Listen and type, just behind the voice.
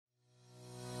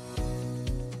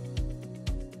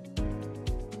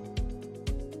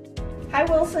Hi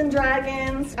Wilson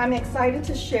Dragons! I'm excited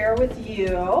to share with you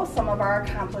some of our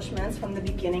accomplishments from the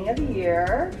beginning of the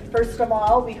year. First of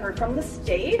all, we heard from the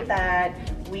state that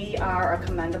we are a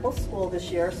commendable school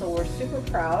this year, so we're super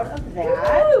proud of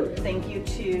that. Woo! Thank you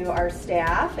to our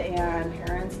staff and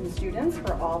parents and students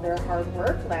for all their hard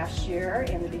work last year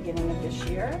and the beginning of this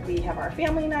year. We have our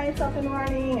family nights up and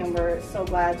running, and we're so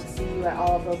glad to see you at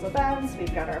all of those events.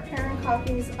 We've got our parent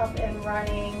coffees up and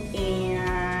running,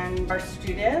 and our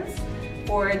students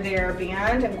for their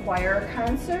band and choir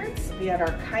concerts. We had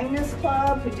our Kindness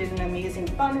Club, who did an amazing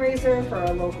fundraiser for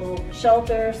a local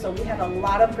shelter. So we had a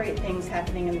lot of great things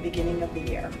happening in the beginning of the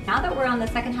year. Now that we're on the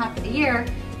second half of the year,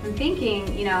 I'm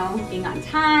thinking, you know, being on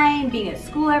time, being at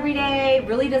school every day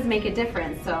really does make a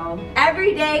difference. So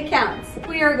every day counts.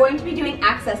 We are going to be doing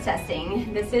access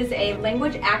testing. This is a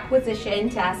language acquisition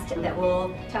test that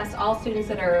will test all students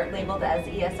that are labeled as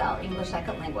ESL, English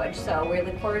Second Language. So we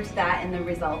look forward to that and the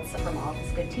results from all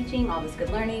this good teaching, all this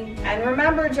good learning. And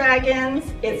remember, Dragons,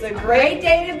 it's a great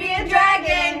day to be a dragon.